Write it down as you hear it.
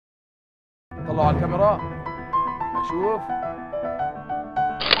طلعوا على الكاميرا اشوف.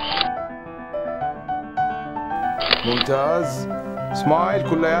 ممتاز، سمايل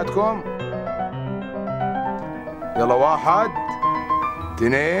كلياتكم. يلا 1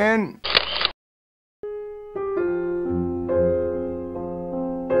 2.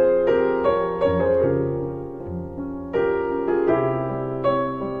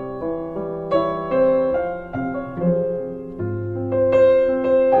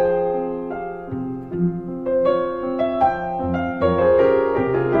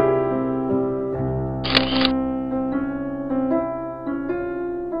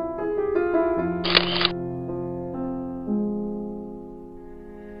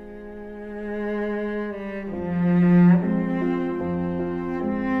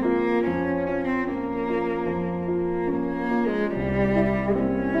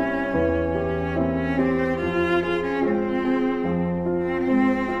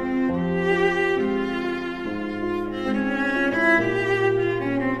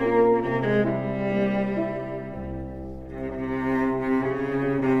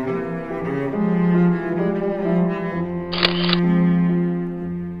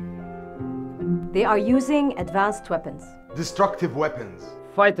 They are using advanced weapons. Destructive weapons.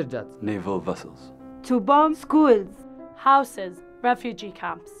 Fighter jets. Naval vessels. To bomb schools, houses, refugee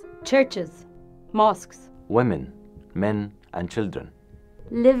camps, churches, mosques. Women, men, and children.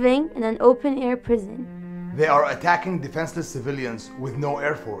 Living in an open-air prison. They are attacking defenseless civilians with no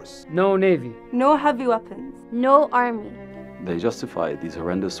air force. No navy. no heavy weapons. No army. They justify these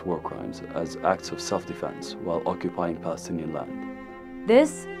horrendous war crimes as acts of self-defense while occupying Palestinian land.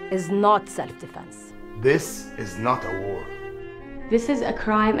 This is not self-defense. This is not a war. This is a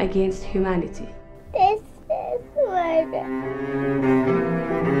crime against humanity. This is murder.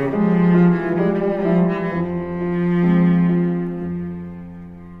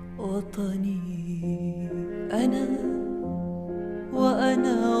 وطني أنا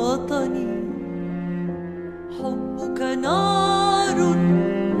وأنا وطني حبك نار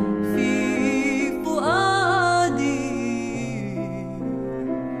في فؤادي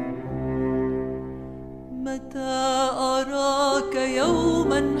متى أراك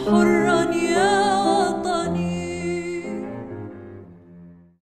يوما حرا